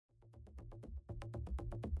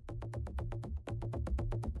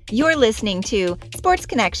You're listening to Sports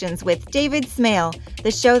Connections with David Smale,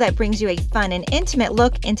 the show that brings you a fun and intimate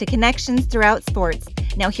look into connections throughout sports.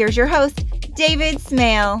 Now here's your host, David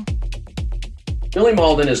Smale. Billy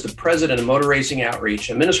Malden is the president of Motor Racing Outreach,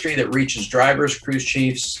 a ministry that reaches drivers, crew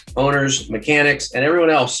chiefs, owners, mechanics, and everyone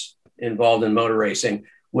else involved in motor racing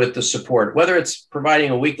with the support. Whether it's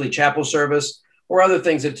providing a weekly chapel service or other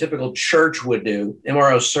things that a typical church would do,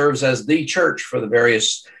 MRO serves as the church for the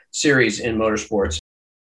various series in motorsports.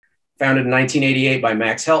 Founded in 1988 by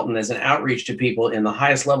Max Helton as an outreach to people in the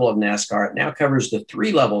highest level of NASCAR, it now covers the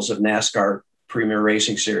 3 levels of NASCAR Premier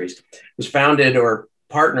Racing Series. It was founded or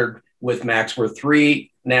partnered with Max were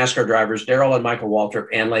 3 NASCAR drivers, Darrell and Michael Waltrip,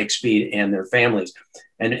 and Lake Speed and their families.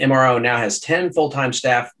 And MRO now has 10 full-time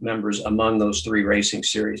staff members among those 3 racing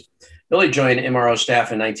series. Billy joined MRO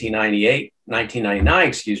staff in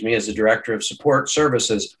 1999, as the Director of Support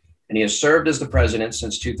Services, and he has served as the president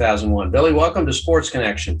since 2001. Billy, welcome to Sports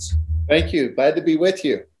Connections. Thank you. Glad to be with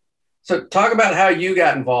you. So talk about how you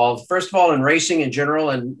got involved, first of all, in racing in general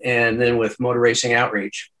and then with Motor Racing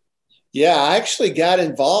Outreach. Yeah, I actually got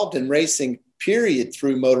involved in racing, period,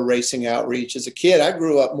 through Motor Racing Outreach. As a kid, I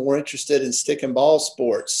grew up more interested in stick and ball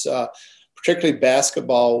sports, particularly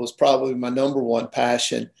basketball was probably my number one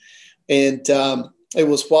passion. And it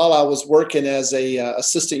was while I was working as a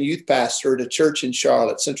assistant youth pastor at a church in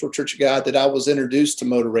Charlotte, Central Church of God, that I was introduced to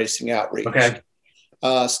Motor Racing Outreach. Okay.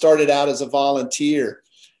 Started out as a volunteer,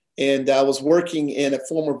 and I was working in a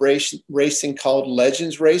form of racing called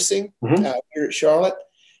Legends Racing here at Charlotte.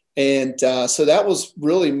 And so that was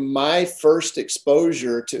really my first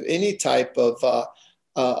exposure to any type of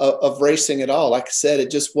racing at all. Like I said, it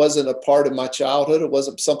just wasn't a part of my childhood. It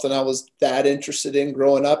wasn't something I was that interested in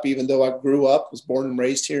growing up, even though I was born and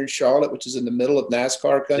raised here in Charlotte, which is in the middle of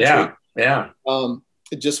NASCAR country. Yeah.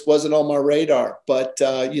 It just wasn't on my radar. But,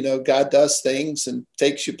 God does things and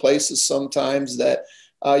takes you places sometimes that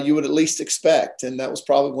you would at least expect. And that was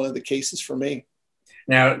probably one of the cases for me.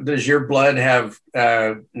 Now, does your blood have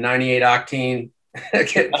 98 octane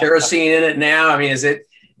kerosene in it now? I mean, is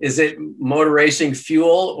it motor racing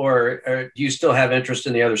fuel or do you still have interest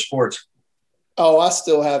in the other sports? Oh, I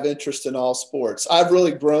still have interest in all sports. I've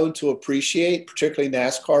really grown to appreciate, particularly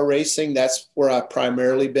NASCAR racing. That's where I've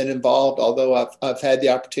primarily been involved, although I've had the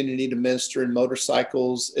opportunity to minister in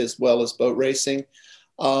motorcycles as well as boat racing.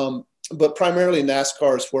 But primarily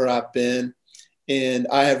NASCAR is where I've been, and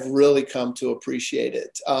I have really come to appreciate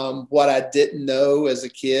it. What I didn't know as a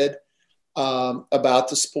kid about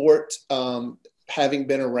the sport, having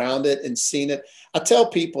been around it and seen it. I tell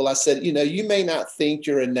people, I said, you may not think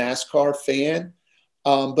you're a NASCAR fan,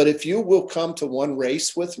 but if you will come to one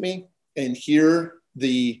race with me and hear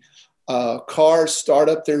the cars start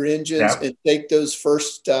up their engines and take those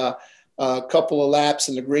first couple of laps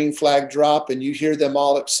and the green flag drop, and you hear them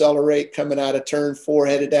all accelerate coming out of turn 4,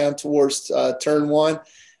 headed down towards turn 1.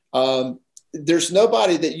 There's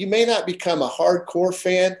nobody that you may not become a hardcore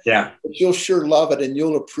fan, but you'll sure love it and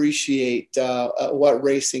you'll appreciate what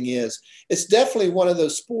racing is. It's definitely one of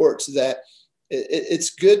those sports that it's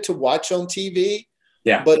good to watch on TV,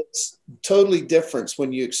 but it's totally different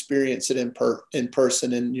when you experience it in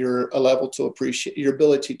person and your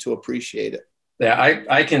ability to appreciate it. Yeah,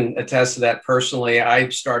 I can attest to that personally. I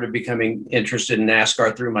started becoming interested in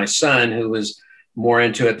NASCAR through my son, who was more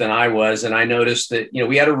into it than I was. And I noticed that,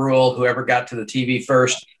 we had a rule, whoever got to the TV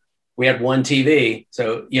first, we had one TV.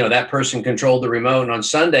 So, that person controlled the remote. And on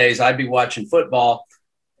Sundays, I'd be watching football.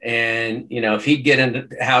 And, if he'd get into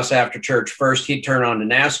the house after church first, he'd turn on to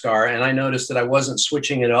NASCAR. And I noticed that I wasn't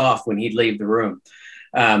switching it off when he'd leave the room.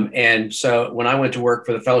 And so when I went to work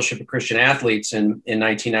for the Fellowship of Christian Athletes in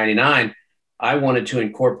 1999, I wanted to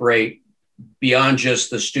incorporate beyond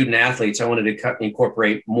just the student athletes. I wanted to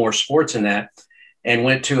incorporate more sports in that. And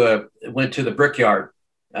went to the Brickyard,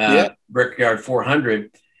 Brickyard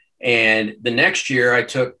 400. And the next year I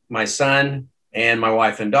took my son and my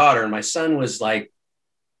wife and daughter, and my son was like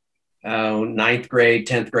 9th grade,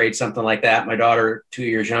 10th grade, something like that. My daughter, 2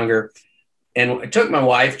 years younger. And I took my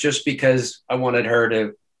wife just because I wanted her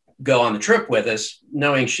to go on the trip with us,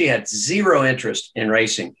 knowing she had zero interest in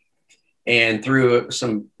racing. And through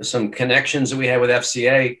some connections that we had with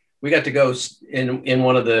FCA, we got to go in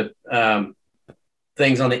one of the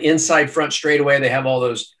things on the inside front straightaway. They have all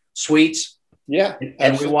those suites. Yeah.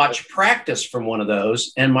 And we watched practice from one of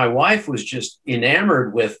those. And my wife was just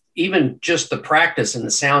enamored with even just the practice and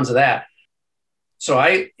the sounds of that. So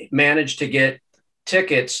I managed to get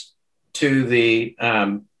tickets to the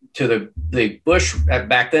Busch,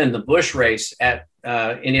 back then, the Busch race at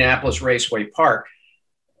Indianapolis Raceway Park.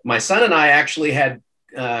 My son and I actually had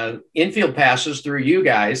infield passes through you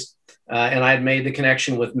guys and I had made the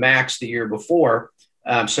connection with Max the year before.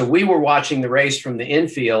 So we were watching the race from the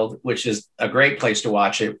infield, which is a great place to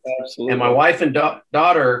watch it. Absolutely. And my wife and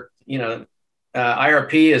daughter,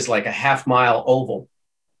 IRP is like a half-mile oval.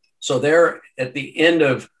 So they're at the end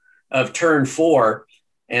of turn 4.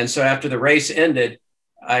 And so after the race ended,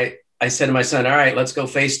 I said to my son, all right, let's go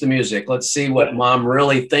face the music. Let's see what mom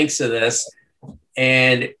really thinks of this.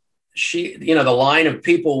 And she, the line of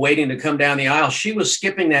people waiting to come down the aisle, she was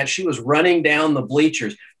skipping that. She was running down the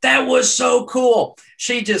bleachers. That was so cool.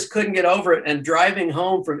 She just couldn't get over it. And driving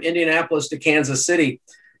home from Indianapolis to Kansas City,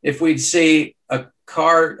 if we'd see a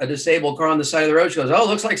disabled car on the side of the road, she goes, oh,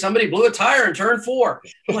 looks like somebody blew a tire in turn 4.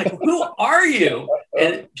 I'm like, who are you?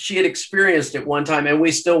 And she had experienced it one time, and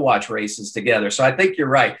we still watch races together. So I think you're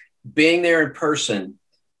right. Being there in person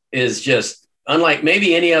is just unlike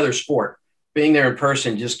maybe any other sport. Being there in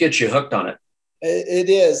person just gets you hooked on it. It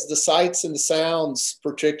is the sights and the sounds,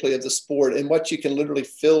 particularly of the sport, and what you can literally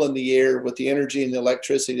feel in the air with the energy and the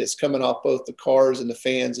electricity that's coming off both the cars and the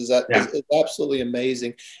fans is absolutely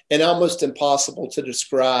amazing and almost impossible to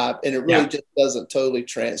describe. And it really just doesn't totally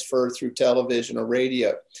transfer through television or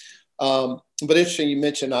radio. But interesting, you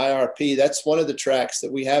mentioned IRP. That's one of the tracks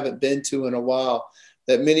that we haven't been to in a while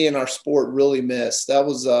that many in our sport really miss. That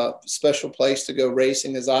was a special place to go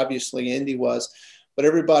racing, as obviously Indy was. But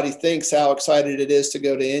everybody thinks how excited it is to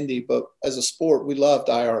go to Indy. But as a sport, we loved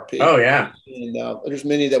IRP. Oh, yeah. And there's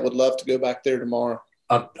many that would love to go back there tomorrow.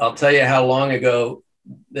 I'll tell you how long ago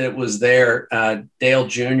that it was there. Dale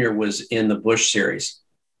Jr. was in the Busch Series.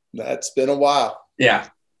 That's been a while. Yeah.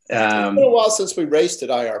 It's been a while since we raced at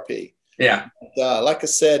IRP. Yeah. Like I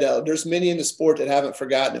said, there's many in the sport that haven't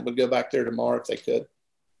forgotten it, would go back there tomorrow if they could.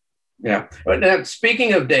 Yeah. But now,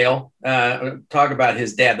 speaking of Dale, talk about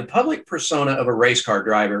his dad. The public persona of a race car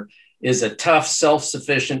driver is a tough,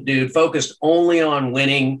 self-sufficient dude focused only on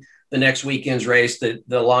winning the next weekend's race. The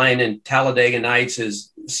line in Talladega Nights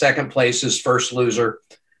is second place is first loser.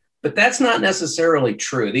 But that's not necessarily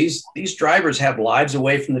true. These drivers have lives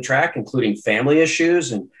away from the track, including family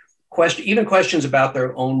issues and even questions about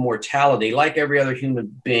their own mortality, like every other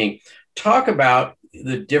human being. Talk about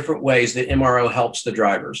the different ways that MRO helps the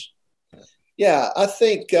drivers. Yeah, I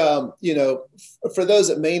think, for those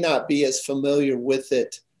that may not be as familiar with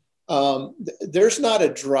it, there's not a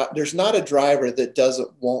driver that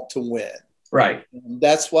doesn't want to win. Right.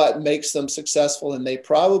 That's what makes them successful. And they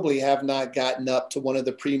probably have not gotten up to one of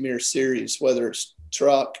the premier series, whether it's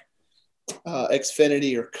Truck,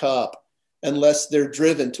 Xfinity, or Cup, unless they're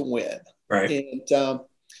driven to win. Right. And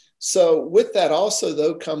so with that also,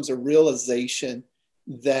 though, comes a realization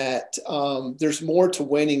that there's more to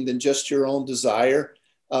winning than just your own desire.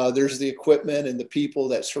 There's the equipment and the people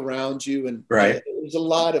that surround you. And there's a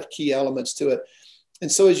lot of key elements to it.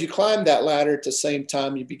 And so as you climb that ladder at the same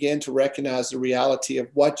time, you begin to recognize the reality of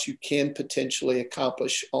what you can potentially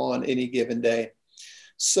accomplish on any given day.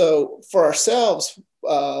 So for ourselves,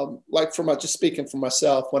 just speaking for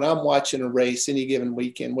myself, when I'm watching a race any given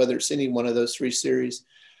weekend, whether it's any one of those 3 series,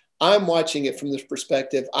 I'm watching it from this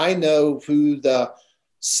perspective. I know who the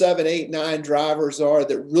 7, 8, 9 drivers are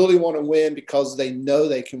that really want to win because they know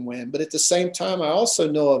they can win. But at the same time, I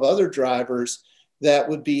also know of other drivers that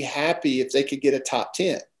would be happy if they could get a top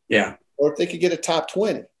 10. Yeah. Or if they could get a top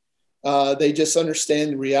 20. They just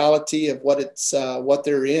understand the reality of what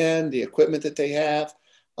they're in, the equipment that they have,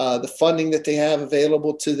 the funding that they have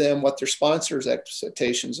available to them, what their sponsors'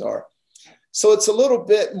 expectations are. So it's a little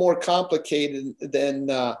bit more complicated than,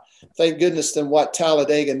 thank goodness, than what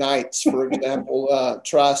Talladega Nights, for example,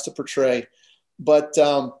 tries to portray. But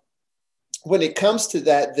when it comes to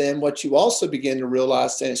that, then what you also begin to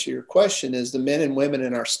realize, to answer your question, is the men and women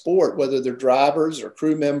in our sport, whether they're drivers or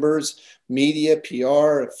crew members, media,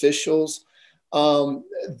 PR, officials,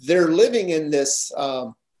 they're living in this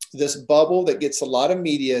bubble that gets a lot of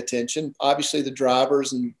media attention. Obviously, the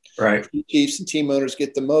drivers and chiefs and team owners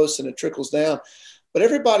get the most, and it trickles down. But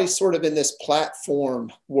everybody's sort of in this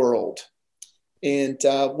platform world. And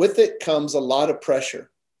with it comes a lot of pressure.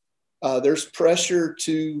 There's pressure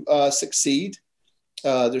to succeed.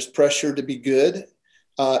 There's pressure to be good.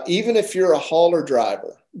 Even if you're a hauler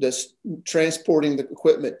driver that's transporting the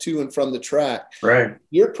equipment to and from the track,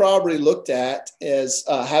 you're probably looked at as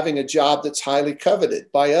having a job that's highly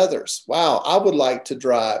coveted by others. Wow, I would like to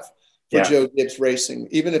drive for Joe Gibbs Racing,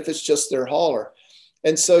 even if it's just their hauler.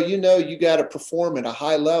 And so, you got to perform at a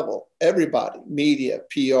high level. Everybody, media,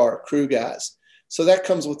 PR, crew guys. So that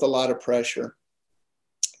comes with a lot of pressure.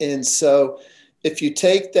 And so if you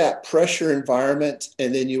take that pressure environment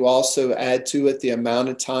and then you also add to it the amount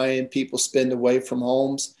of time people spend away from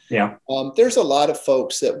homes, Yeah. There's a lot of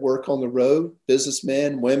folks that work on the road,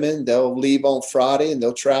 businessmen, women, they'll leave on Friday and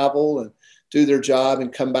they'll travel and do their job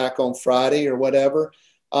and come back on Friday or whatever.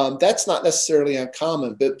 That's not necessarily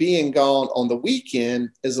uncommon, but being gone on the weekend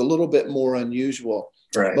is a little bit more unusual.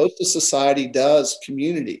 Right. Most of society does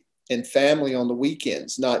community and family on the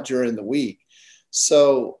weekends, not during the week.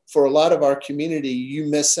 So for a lot of our community, you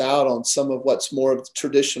miss out on some of what's more of the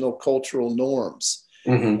traditional cultural norms.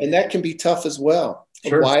 Mm-hmm. And that can be tough as well.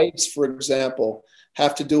 Sure. Wives, for example,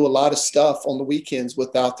 have to do a lot of stuff on the weekends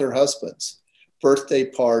without their husbands. Birthday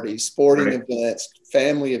parties, sporting Right. events,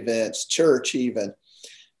 family events, church even.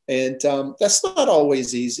 And that's not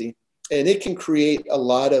always easy. And it can create a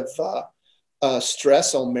lot of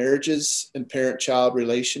stress on marriages and parent-child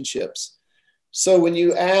relationships. So when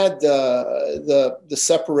you add the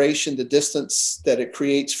separation, the distance that it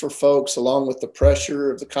creates for folks, along with the pressure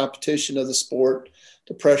of the competition of the sport,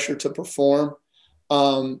 the pressure to perform,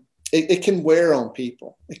 it can wear on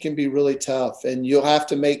people. It can be really tough. And you'll have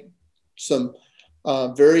to make some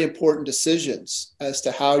very important decisions as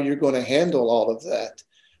to how you're going to handle all of that.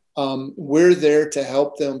 We're there to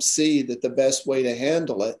help them see that the best way to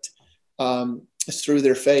handle it is through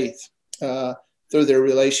their faith, through their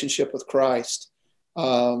relationship with Christ.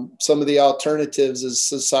 Some of the alternatives, as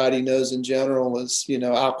society knows in general, is,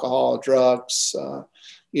 alcohol, drugs,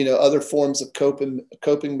 other forms of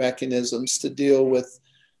coping mechanisms to deal with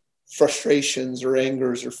frustrations or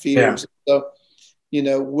angers or fears. Yeah. So,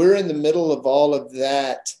 we're in the middle of all of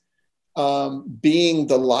that, being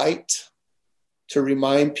the light to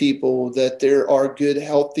remind people that there are good,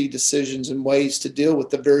 healthy decisions and ways to deal with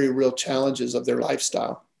the very real challenges of their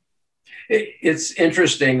lifestyle. It's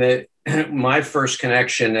interesting that my first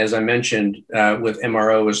connection, as I mentioned, with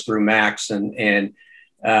MRO was through Max, and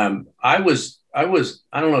I was I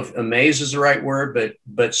don't know if amazed is the right word,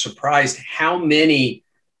 but surprised how many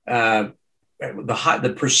the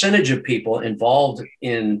percentage of people involved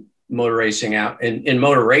in motor racing in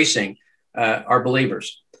motor racing are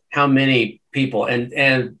believers. How many people? And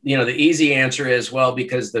the easy answer is, well,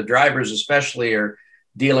 because the drivers especially are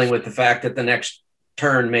dealing with the fact that the next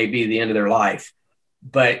turn may be the end of their life.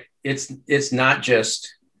 But it's not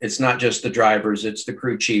just the drivers, it's the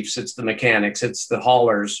crew chiefs, it's the mechanics, it's the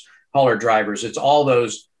hauler drivers, it's all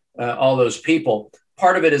those people.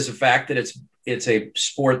 Part of it is the fact that it's a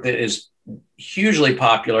sport that is hugely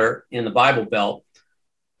popular in the Bible Belt,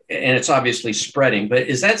 and it's obviously spreading. But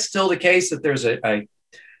is that still the case, that there's a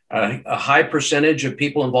high percentage of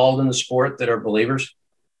people involved in the sport that are believers?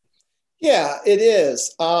 Yeah, it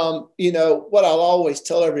is. What I'll always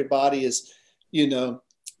tell everybody is, you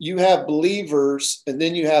have believers, and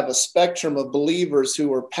then you have a spectrum of believers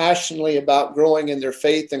who are passionately about growing in their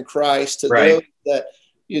faith in Christ, to right. those that,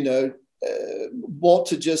 want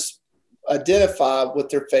to just identify with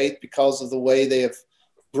their faith because of the way they have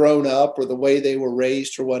grown up or the way they were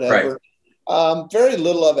raised or whatever. Right. Very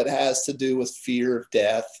little of it has to do with fear of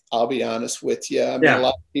death. I'll be honest with you. I mean, a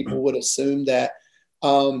lot of people would assume that.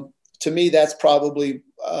 To me, that's probably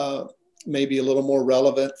maybe a little more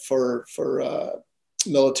relevant for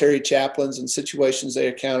military chaplains and situations they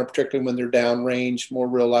encounter, particularly when they're downrange, more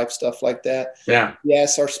real life stuff like that. Yeah.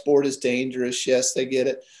 Yes, our sport is dangerous. Yes, they get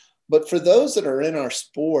it. But for those that are in our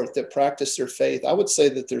sport that practice their faith, I would say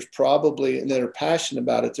that there's probably, and that are passionate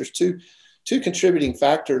about it, there's two contributing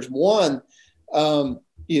factors. One,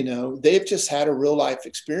 they've just had a real life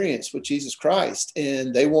experience with Jesus Christ,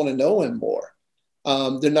 and they want to know him more.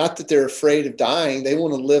 They're not that they're afraid of dying. They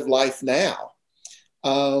want to live life now.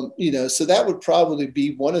 So that would probably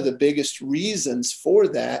be one of the biggest reasons for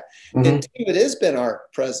that. Mm-hmm. And two, it has been our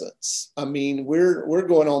presence. I mean, we're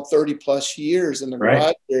going on 30 plus years in the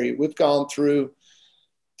garage area. We've gone through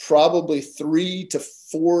probably 3 to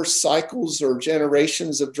 4 cycles or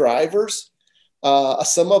generations of drivers.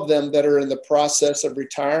 Some of them that are in the process of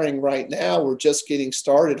retiring right now were just getting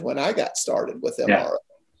started when I got started with MRO. Yeah.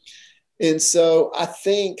 And so I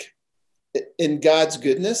think in God's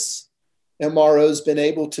goodness, MRO's been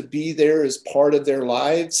able to be there as part of their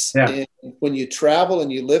lives. Yeah. And when you travel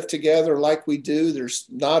and you live together like we do, there's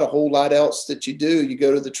not a whole lot else that you do. You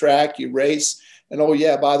go to the track, you race, and oh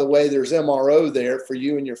yeah, by the way, there's MRO there for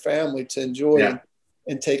you and your family to enjoy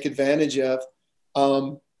and take advantage of.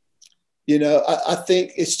 I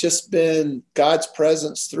think it's just been God's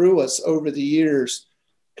presence through us over the years,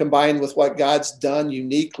 combined with what God's done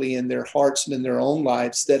uniquely in their hearts and in their own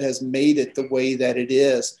lives, that has made it the way that it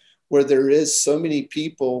is, where there is so many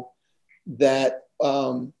people that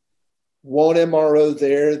want MRO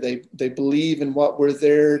there. They believe in what we're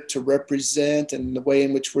there to represent and the way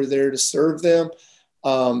in which we're there to serve them.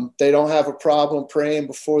 They don't have a problem praying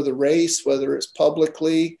before the race, whether it's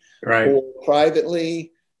publicly or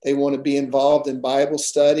privately. They want to be involved in Bible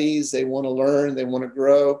studies. They want to learn. They want to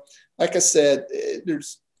grow. Like I said,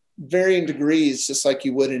 there's varying degrees, just like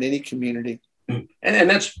you would in any community. And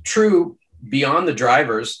that's true beyond the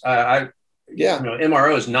drivers.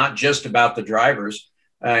 MRO is not just about the drivers.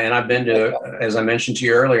 And I've been to, as I mentioned to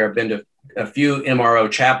you earlier, I've been to a few MRO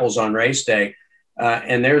chapels on race day.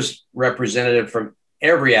 And there's representative from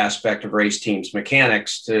every aspect of race teams,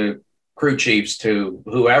 mechanics to crew chiefs to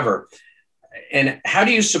whoever. And how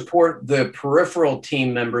do you support the peripheral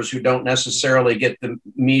team members who don't necessarily get the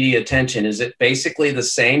media attention? Is it basically the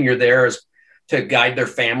same? You're there to guide their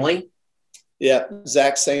family? Yeah,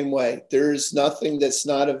 exact same way. There's nothing that's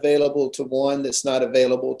not available to one that's not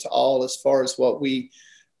available to all as far as what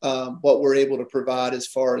we're able to provide as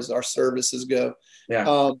far as our services go.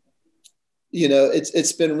 Yeah.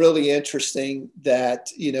 It's been really interesting that,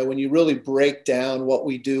 when you really break down what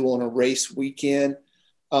we do on a race weekend,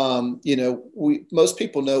 most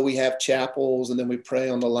people know we have chapels and then we pray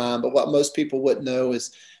on the line, but what most people wouldn't know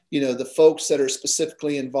is, the folks that are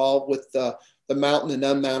specifically involved with the mounting and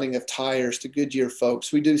unmounting of tires, to Goodyear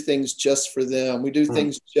folks, we do things just for them. We do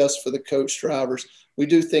things just for the coach drivers. We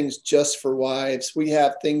do things just for wives. We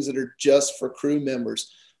have things that are just for crew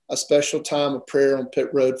members, a special time of prayer on pit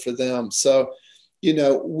road for them. So,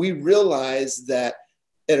 we realize that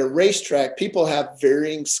at a racetrack, people have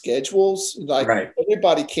varying schedules.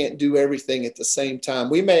 Everybody can't do everything at the same time.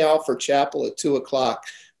 We may offer chapel at 2:00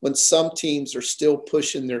 when some teams are still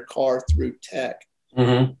pushing their car through tech,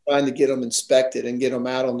 trying to get them inspected and get them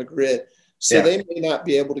out on the grid. So they may not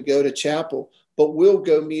be able to go to chapel, but we'll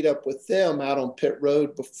go meet up with them out on pit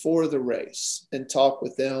road before the race and talk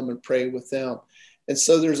with them and pray with them. And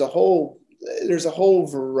so there's a whole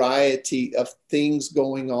variety of things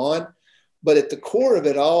going on. But at the core of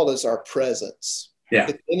it all is our presence. Yeah.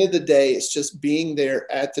 At the end of the day, it's just being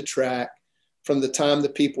there at the track from the time the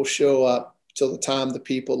people show up till the time the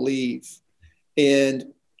people leave,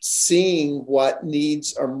 and seeing what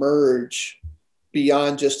needs emerge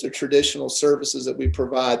beyond just the traditional services that we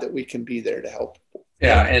provide, that we can be there to help.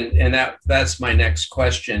 Yeah. And that's my next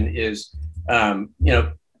question is,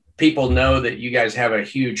 people know that you guys have a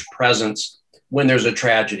huge presence when there's a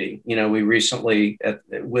tragedy. We recently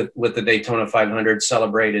with the Daytona 500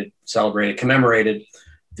 commemorated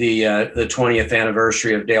the 20th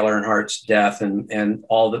anniversary of Dale Earnhardt's death and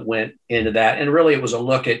all that went into that. And really it was a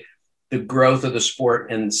look at the growth of the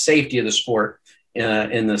sport and safety of the sport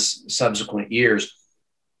in the subsequent years.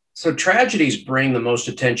 So tragedies bring the most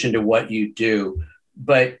attention to what you do,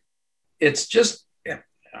 but it's just,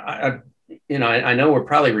 I know we're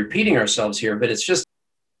probably repeating ourselves here, but it's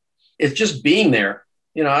just being there.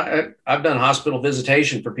 I've done hospital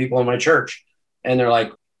visitation for people in my church, and they're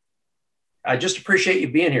like, I just appreciate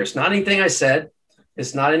you being here. It's not anything I said.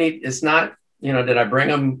 It's not, did I bring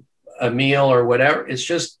them a meal or whatever? It's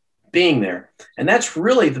just being there. And that's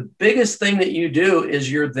really the biggest thing that you do,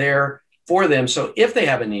 is you're there for them. So if they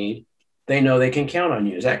have a need, they know they can count on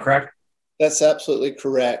you. Is that correct? That's absolutely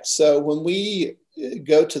correct. So when we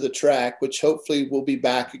go to the track, which hopefully we'll be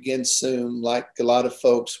back again soon, like a lot of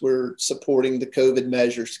folks, we're supporting the COVID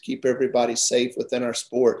measures to keep everybody safe within our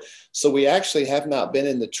sport. So we actually have not been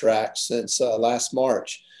in the track since last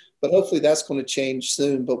March, but hopefully that's going to change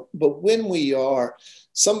soon. But when we are,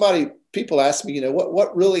 people ask me,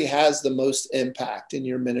 what really has the most impact in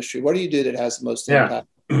your ministry? What do you do that has the most impact?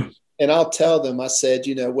 And I'll tell them, I said,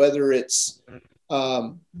 whether it's,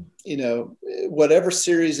 whatever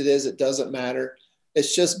series it is, it doesn't matter.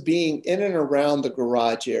 It's just being in and around the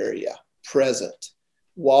garage area, present,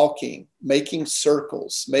 walking, making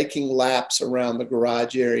circles, making laps around the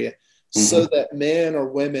garage area, so that men or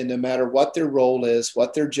women, no matter what their role is,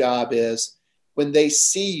 what their job is, when they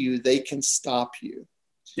see you, they can stop you.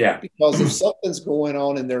 Yeah. Because if something's going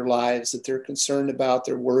on in their lives that they're concerned about,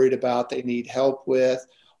 they're worried about, they need help with,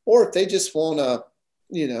 or if they just want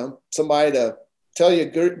somebody to tell you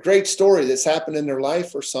a great story that's happened in their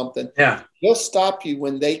life or something, they'll stop you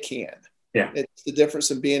when they can. Yeah. It's the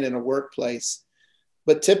difference in being in a workplace.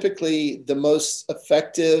 But typically the most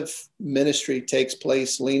effective ministry takes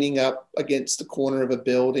place leaning up against the corner of a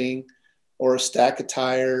building or a stack of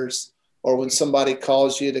tires, or when somebody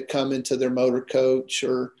calls you to come into their motor coach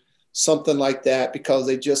or something like that, because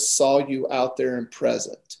they just saw you out there and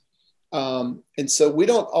present. And so we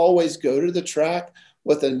don't always go to the track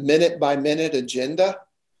with a minute by minute agenda.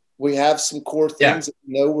 We have some core things that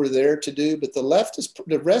we know we're there to do, but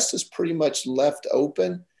the rest is pretty much left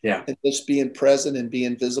open. Yeah. And just being present and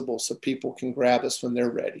being visible so people can grab us when they're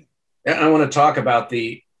ready. I want to talk about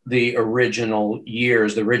the the original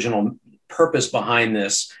years, the original purpose behind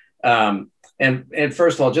this. And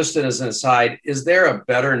first of all, just as an aside, is there a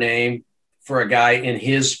better name for a guy in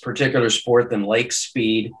his particular sport than Lake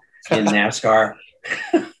Speed in NASCAR?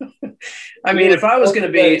 I mean, if I was going to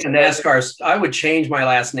be a NASCAR, I would change my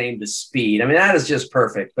last name to Speed. I mean, that is just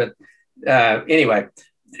perfect. But anyway,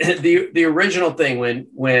 the original thing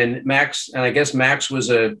when Max, and I guess Max was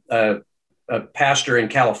a pastor in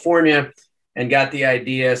California and got the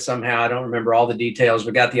idea somehow, I don't remember all the details,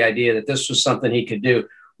 but got the idea that this was something he could do.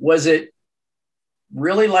 Was it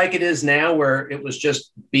really like it is now, where it was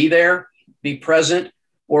just be there, be present,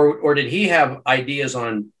 or did he have ideas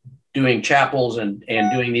on doing chapels and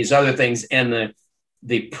doing these other things, and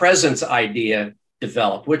the presence idea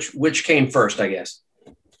developed? Which came first, I guess?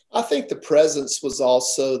 I think the presence was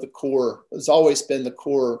also the core, has always been the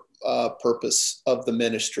core purpose of the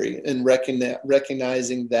ministry, and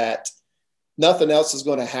recognizing that nothing else is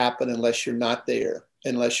going to happen unless you're not there,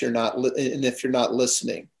 unless you're not, and if you're not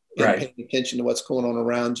listening and right, paying attention to what's going on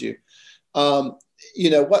around you.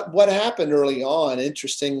 What happened early on,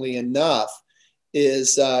 interestingly enough,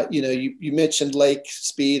 is, you mentioned Lake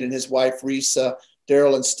Speed and his wife, Risa,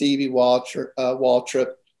 Daryl and Stevie Waltrip,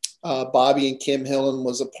 Bobby and Kim Hillen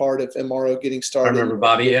was a part of MRO getting started. I remember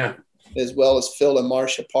Bobby, yeah. As well as Phil and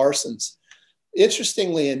Marcia Parsons.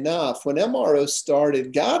 Interestingly enough, when MRO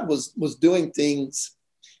started, God was doing things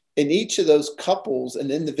in each of those couples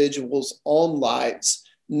and individuals' own lives,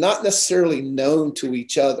 not necessarily known to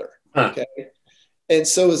each other. Okay. And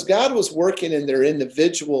so as God was working in their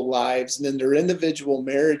individual lives and in their individual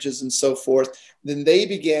marriages and so forth, then they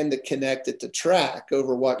began to connect at the track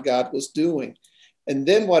over what God was doing. And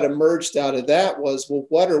then what emerged out of that was, well,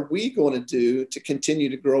 what are we going to do to continue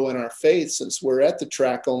to grow in our faith since we're at the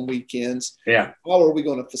track on weekends? Yeah. How are we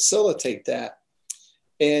going to facilitate that?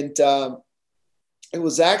 And it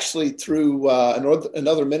was actually through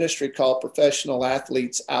another ministry called Professional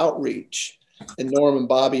Athletes Outreach and Norman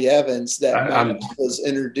Bobby Evans that Max was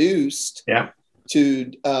introduced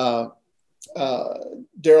to Daryl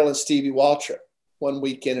and Stevie Waltrip one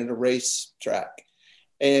weekend at a racetrack.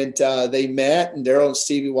 And they met, and Daryl and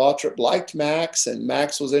Stevie Waltrip liked Max, and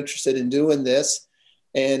Max was interested in doing this.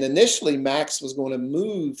 And initially, Max was going to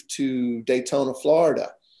move to Daytona,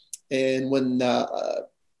 Florida. And when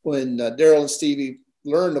Daryl and Stevie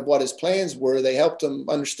learned of what his plans were, they helped him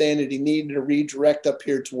understand that he needed to redirect up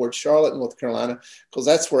here towards Charlotte, North Carolina, because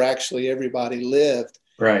that's where actually everybody lived.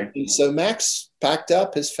 Right. And so Max packed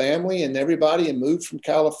up his family and everybody and moved from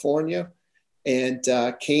California and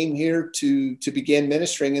came here to begin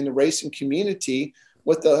ministering in the racing community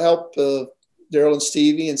with the help of Daryl and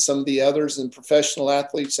Stevie and some of the others in Professional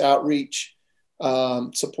Athletes Outreach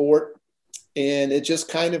support. And it just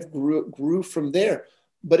kind of grew from there.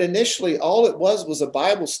 But initially, all it was a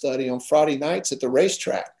Bible study on Friday nights at the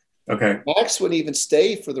racetrack. Okay. Max wouldn't even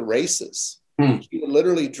stay for the races. He would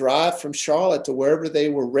literally drive from Charlotte to wherever they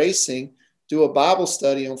were racing, do a Bible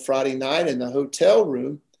study on Friday night in the hotel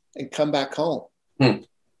room, and come back home.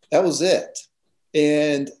 That was it.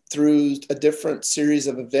 And through a different series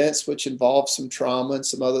of events, which involved some trauma and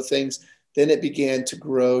some other things, then it began to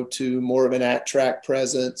grow to more of an at-track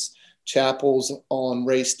presence, chapels on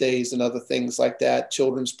race days and other things like that,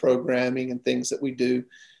 children's programming and things that we do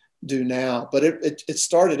now. But it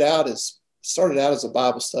started out as a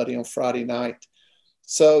Bible study on Friday night.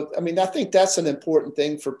 So, I mean, I think that's an important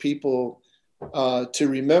thing for people to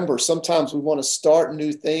remember. Sometimes we want to start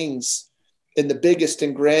new things in the biggest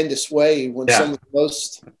and grandest way when some of the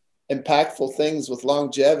most impactful things with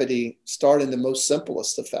longevity start in the most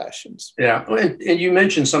simplest of fashions. Yeah. And you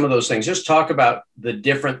mentioned some of those things. Just talk about the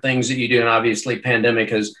different things that you do. And obviously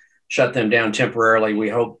pandemic has shut them down temporarily. We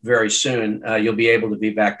hope very soon you'll be able to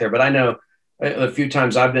be back there. But I know a few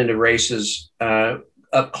times I've been to races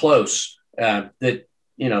up close that,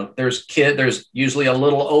 there's usually a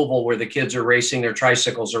little oval where the kids are racing their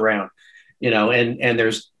tricycles around, and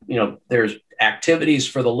there's activities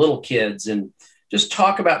for the little kids. And just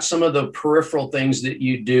talk about some of the peripheral things that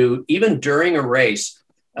you do, even during a race,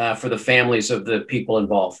 for the families of the people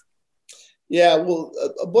involved. Yeah, well,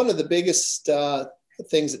 one of the biggest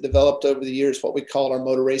things that developed over the years, what we call our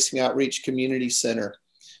Motor Racing Outreach Community Center,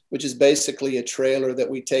 which is basically a trailer that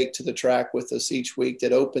we take to the track with us each week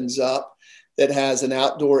that opens up, that has an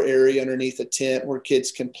outdoor area underneath a tent where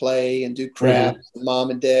kids can play and do crafts. Mm-hmm. Mom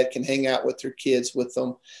and dad can hang out with their kids with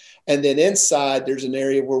them. And then inside, there's an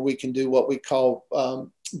area where we can do what we call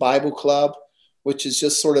Bible Club, which is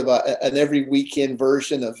just sort of an every weekend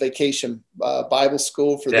version of Vacation Bible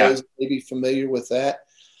School for those who may be familiar with that.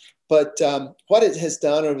 But what it has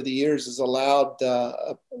done over the years is allowed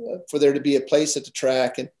for there to be a place at the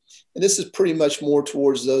track. And this is pretty much more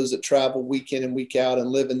towards those that travel week in and week out and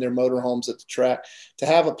live in their motorhomes at the track, to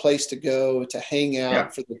have a place to go, to hang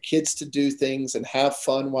out, for the kids to do things and have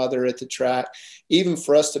fun while they're at the track, even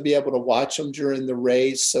for us to be able to watch them during the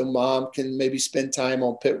race. So mom can maybe spend time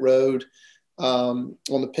on pit road, on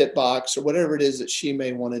the pit box, or whatever it is that she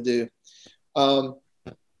may want to do.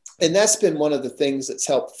 And that's been one of the things that's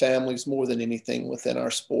helped families more than anything within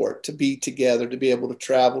our sport, to be together, to be able to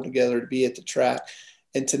travel together, to be at the track,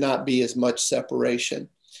 and to not be as much separation.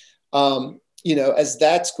 As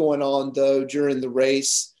that's going on, though, during the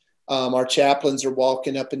race, our chaplains are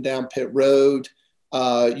walking up and down pit road.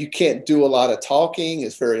 You can't do a lot of talking.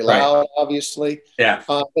 It's very loud, obviously. Yeah.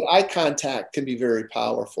 But eye contact can be very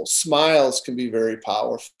powerful. Smiles can be very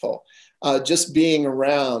powerful. Just being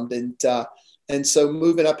around. And so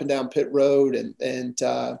moving up and down pit road and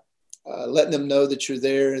letting them know that you're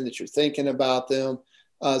there and that you're thinking about them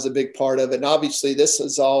is a big part of it. And obviously this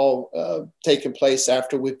has all taken place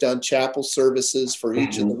after we've done chapel services for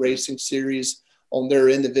each of the racing series on their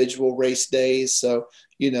individual race days. So,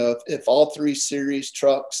 if all three series,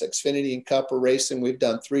 trucks, Xfinity, and Cup, are racing, we've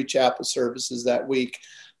done 3 chapel services that week,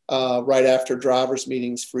 right after drivers'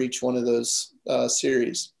 meetings for each one of those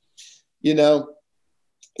series.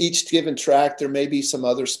 Each given track, there may be some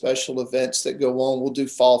other special events that go on. We'll do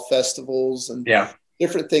fall festivals and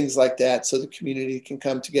different things like that, so the community can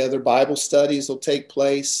come together. Bible studies will take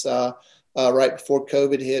place. Right before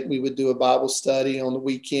COVID hit, we would do a Bible study on the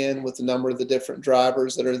weekend with a number of the different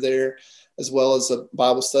drivers that are there, as well as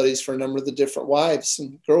Bible studies for a number of the different wives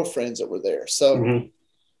and girlfriends that were there. So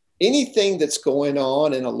anything that's going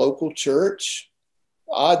on in a local church,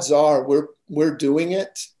 odds are we're doing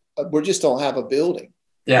it. We just don't have a building.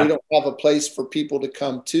 We don't have a place for people to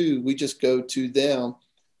come to. We just go to them,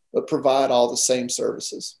 but provide all the same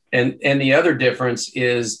services. And the other difference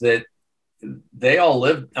is that they all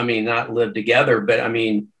not live together, but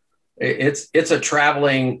it's a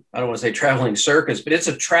traveling, I don't want to say traveling circus, but it's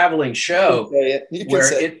a traveling show where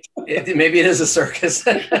maybe it is a circus.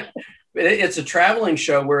 It's a traveling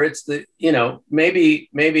show where it's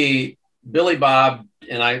maybe Billy Bob,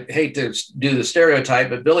 and I hate to do the stereotype,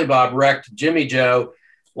 but Billy Bob wrecked Jimmy Joe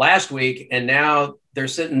last week, and now they're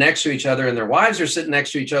sitting next to each other and their wives are sitting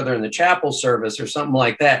next to each other in the chapel service or something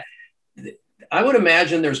like that. I would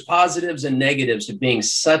imagine there's positives and negatives to being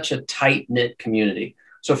such a tight-knit community.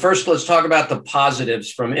 So first, let's talk about the positives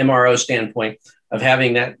from MRO standpoint of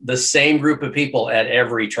having the same group of people at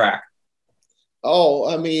every track.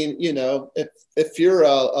 If you're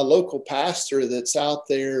a local pastor that's out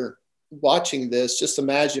there watching this, just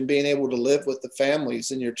imagine being able to live with the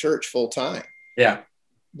families in your church full time. Yeah.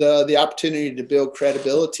 The opportunity to build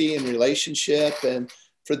credibility and relationship, and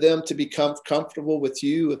for them to become comfortable with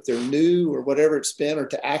you if they're new or whatever it's been, or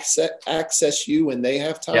to access you when they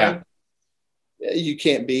have time. You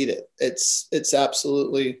can't beat it. It's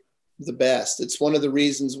absolutely the best. It's one of the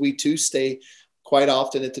reasons we too stay quite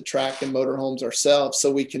often at the track and motorhomes ourselves, so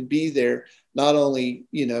we can be there not only,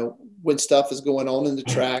 when stuff is going on in the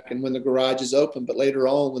track and when the garage is open, but later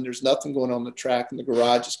on when there's nothing going on the track and the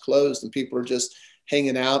garage is closed and people are just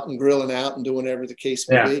hanging out and grilling out and doing whatever the case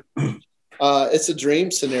may be. It's a dream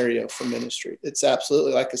scenario for ministry. It's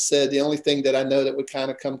absolutely, like I said, the only thing that I know that would kind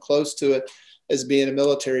of come close to it is being a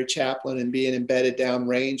military chaplain and being embedded down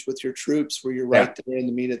range with your troops, where you're right there in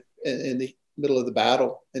the middle of the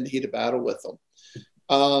battle, in the heat of battle with them.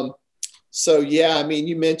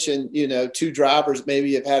 You mentioned, 2 drivers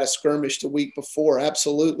maybe have had a skirmish the week before.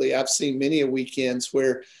 Absolutely. I've seen many weekends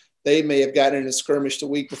where they may have gotten in a skirmish the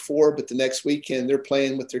week before, but the next weekend they're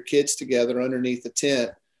playing with their kids together underneath the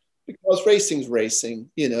tent, because racing's racing.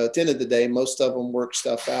 At the end of the day, most of them work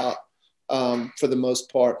stuff out for the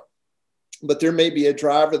most part. But there may be a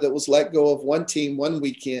driver that was let go of one team one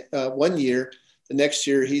weekend, 1 year. The next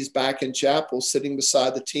year he's back in chapel sitting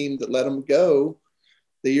beside the team that let him go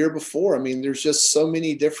the year before. There's just so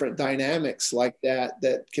many different dynamics like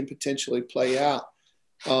that can potentially play out.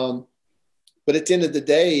 But at the end of the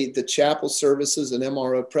day, the chapel services and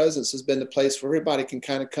MRO presence has been the place where everybody can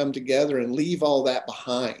kind of come together and leave all that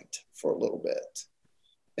behind for a little bit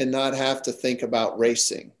and not have to think about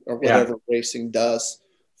racing or whatever racing does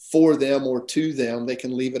for them or to them. They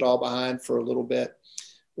can leave it all behind for a little bit,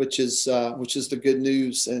 which is the good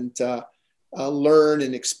news, and learn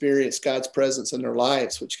and experience God's presence in their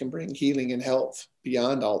lives, which can bring healing and health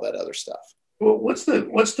beyond all that other stuff. Well, what's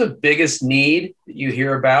the biggest need that you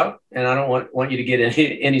hear about? And I don't want you to get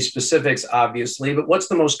any specifics, obviously, but what's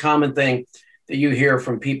the most common thing that you hear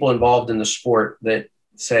from people involved in the sport that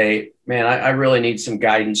say, man, I really need some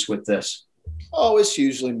guidance with this? Oh, it's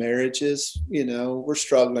usually marriages. We're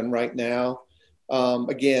struggling right now.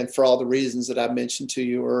 Again, for all the reasons that I mentioned to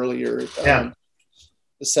you earlier, Yeah.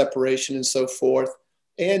 the separation and so forth.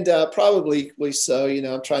 And probably so,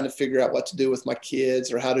 I'm trying to figure out what to do with my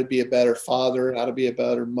kids or how to be a better father, how to be a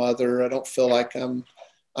better mother. I don't feel like I'm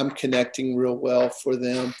connecting real well for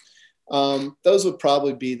them. Those would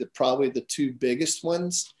probably be the two biggest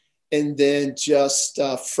ones. And then just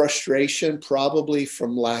frustration, probably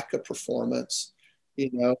from lack of performance.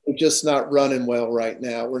 We're just not running well right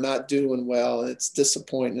now. We're not doing well. And it's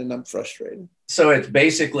disappointing and I'm frustrated. So it's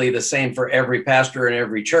basically the same for every pastor in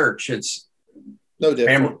every church. It's no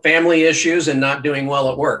different. Family issues and not doing well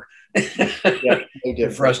at work. Yeah, no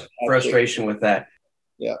different. Frustration with that.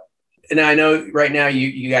 Yeah. And I know right now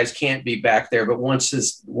you guys can't be back there, but once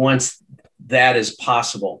that is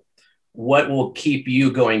possible, what will keep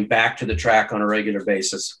you going back to the track on a regular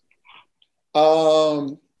basis?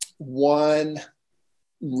 One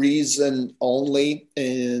reason only,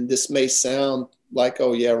 and this may sound like,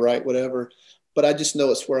 oh yeah, right, whatever, but I just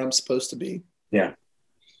know it's where I'm supposed to be. Yeah.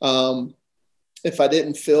 If I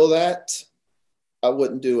didn't feel that, I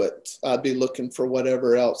wouldn't do it. I'd be looking for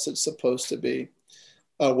whatever else it's supposed to be,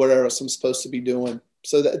 whatever else I'm supposed to be doing.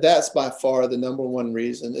 So that's by far the number one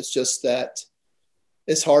reason. It's just that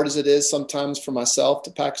as hard as it is sometimes for myself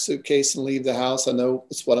to pack a suitcase and leave the house, I know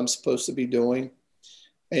it's what I'm supposed to be doing.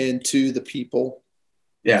 And to the people.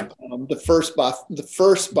 Yeah. The first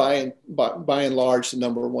by and large, the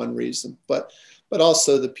number one reason, but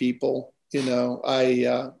also the people.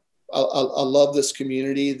 I love this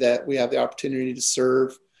community that we have the opportunity to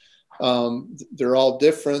serve. They're all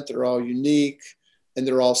different, they're all unique, and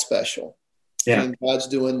they're all special. Yeah. And God's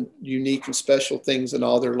doing unique and special things in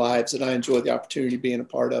all their lives, and I enjoy the opportunity being a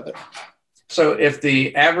part of it. So if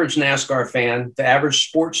the average NASCAR fan, the average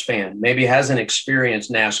sports fan, maybe hasn't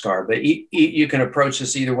experienced NASCAR, but you can approach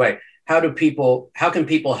this either way. How can people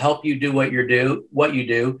help you do what you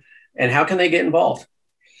do, and how can they get involved?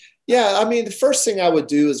 Yeah, I mean, the first thing I would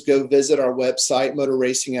do is go visit our website,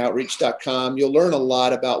 motorracingoutreach.com. You'll learn a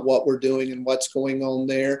lot about what we're doing and what's going on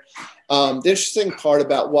there. The interesting part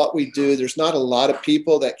about what we do, there's not a lot of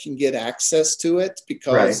people that can get access to it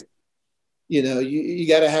because, you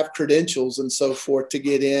got to have credentials and so forth to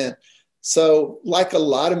get in. So like a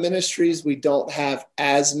lot of ministries, we don't have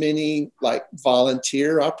as many like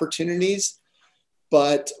volunteer opportunities.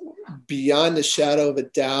 But beyond a shadow of a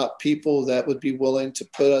doubt, people that would be willing to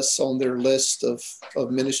put us on their list of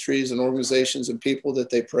ministries and organizations and people that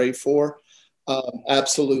they pray for,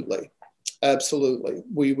 absolutely.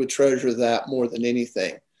 We would treasure that more than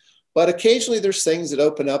anything. But occasionally there's things that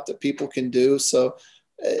open up that people can do. So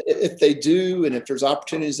if they do, and if there's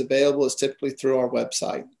opportunities available, it's typically through our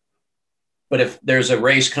website. But if there's a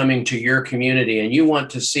race coming to your community and you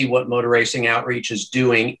want to see what Motor Racing Outreach is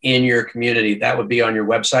doing in your community, that would be on your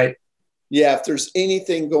website? Yeah, if there's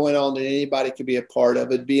anything going on that anybody could be a part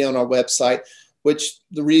of, it'd be on our website, which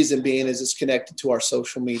the reason being is it's connected to our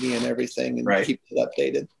social media and everything and keeps it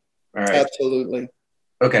updated. All right. Absolutely.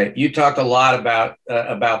 Okay. You talked a lot about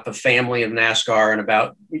the family of NASCAR and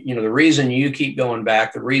about, the reason you keep going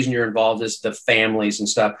back, the reason you're involved is the families and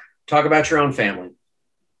stuff. Talk about your own family.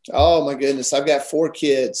 Oh my goodness. I've got 4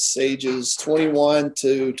 kids, ages 21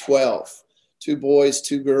 to 12, 2 boys,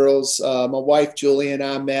 2 girls. My wife, Julie, and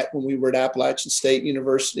I met when we were at Appalachian State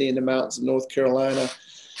University in the mountains of North Carolina.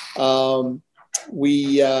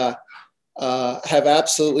 We have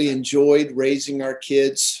absolutely enjoyed raising our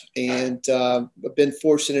kids, and I've been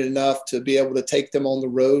fortunate enough to be able to take them on the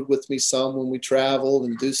road with me some when we travel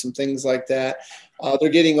and do some things like that. They're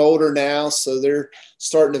getting older now, so they're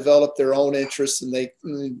starting to develop their own interests, and they,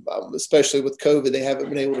 especially with COVID, they haven't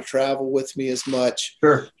been able to travel with me as much.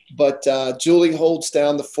 Sure. But Julie holds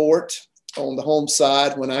down the fort on the home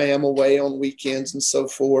side when I am away on weekends and so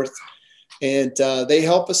forth. And they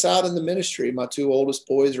help us out in the ministry. My 2 oldest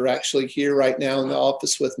boys are actually here right now in the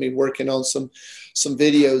office with me, working on some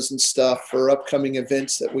videos and stuff for upcoming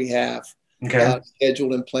events that we have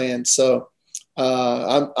scheduled and planned. So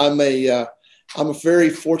I'm a very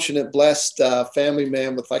fortunate, blessed family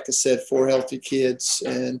man with, like I said, 4 healthy kids,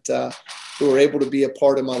 and who are able to be a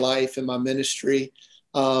part of my life and my ministry,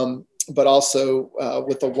 but also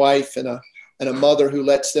with a wife and a mother who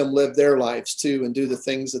lets them live their lives too and do the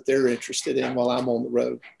things that they're interested in while I'm on the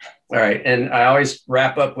road. All right. And I always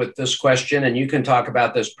wrap up with this question, and you can talk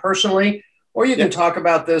about this personally, or you can talk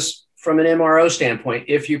about this from an MRO standpoint,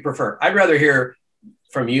 if you prefer. I'd rather hear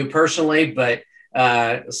from you personally, but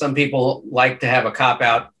some people like to have a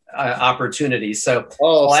cop-out opportunities. So,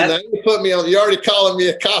 so now you put me on. You're already calling me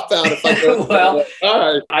a cop out. If I go well,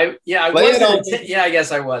 all right. I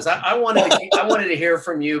guess I was. I wanted to hear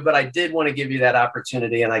from you, but I did want to give you that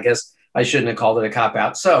opportunity, and I guess I shouldn't have called it a cop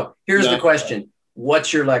out. So here's the question: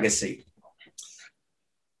 what's your legacy?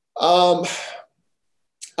 I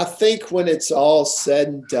think when it's all said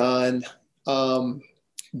and done,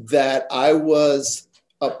 that I was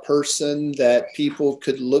a person that people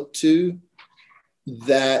could look to,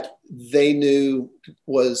 that they knew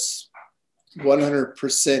was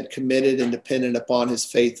 100% committed and dependent upon his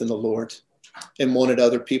faith in the Lord, and wanted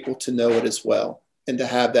other people to know it as well and to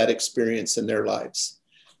have that experience in their lives.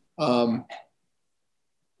 I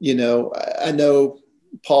know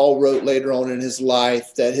Paul wrote later on in his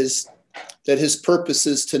life that his purpose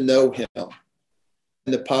is to know him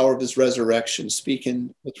and the power of his resurrection,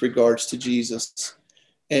 speaking with regards to Jesus.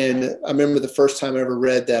 And I remember the first time I ever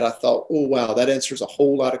read that, I thought, oh, wow, that answers a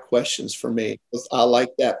whole lot of questions for me. I like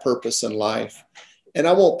that purpose in life. And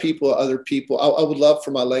I want other people, I would love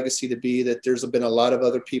for my legacy to be that there's been a lot of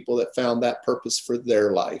other people that found that purpose for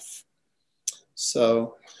their life.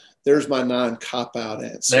 So there's my non-cop-out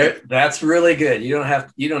answer. That's really good. You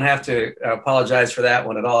don't have to apologize for that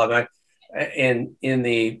one at all. In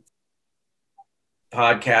the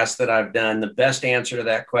podcast that I've done, the best answer to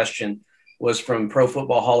that question was from Pro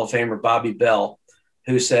Football Hall of Famer Bobby Bell,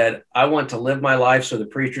 who said, "I want to live my life so the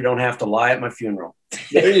preacher don't have to lie at my funeral."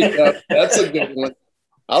 There you go. That's a good one.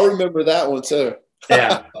 I'll remember that one too.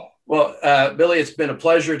 Yeah. Well, Billy, it's been a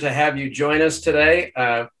pleasure to have you join us today.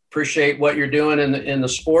 Appreciate what you're doing in the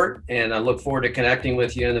sport, and I look forward to connecting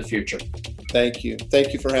with you in the future. Thank you.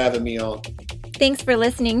 Thank you for having me on. Thanks for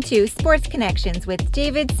listening to Sports Connections with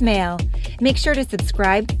David Smale. Make sure to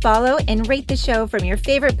subscribe, follow, and rate the show from your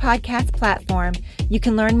favorite podcast platform. You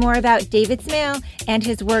can learn more about David Smale and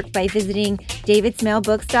his work by visiting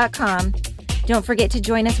davidsmalebooks.com. Don't forget to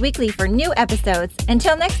join us weekly for new episodes.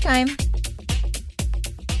 Until next time.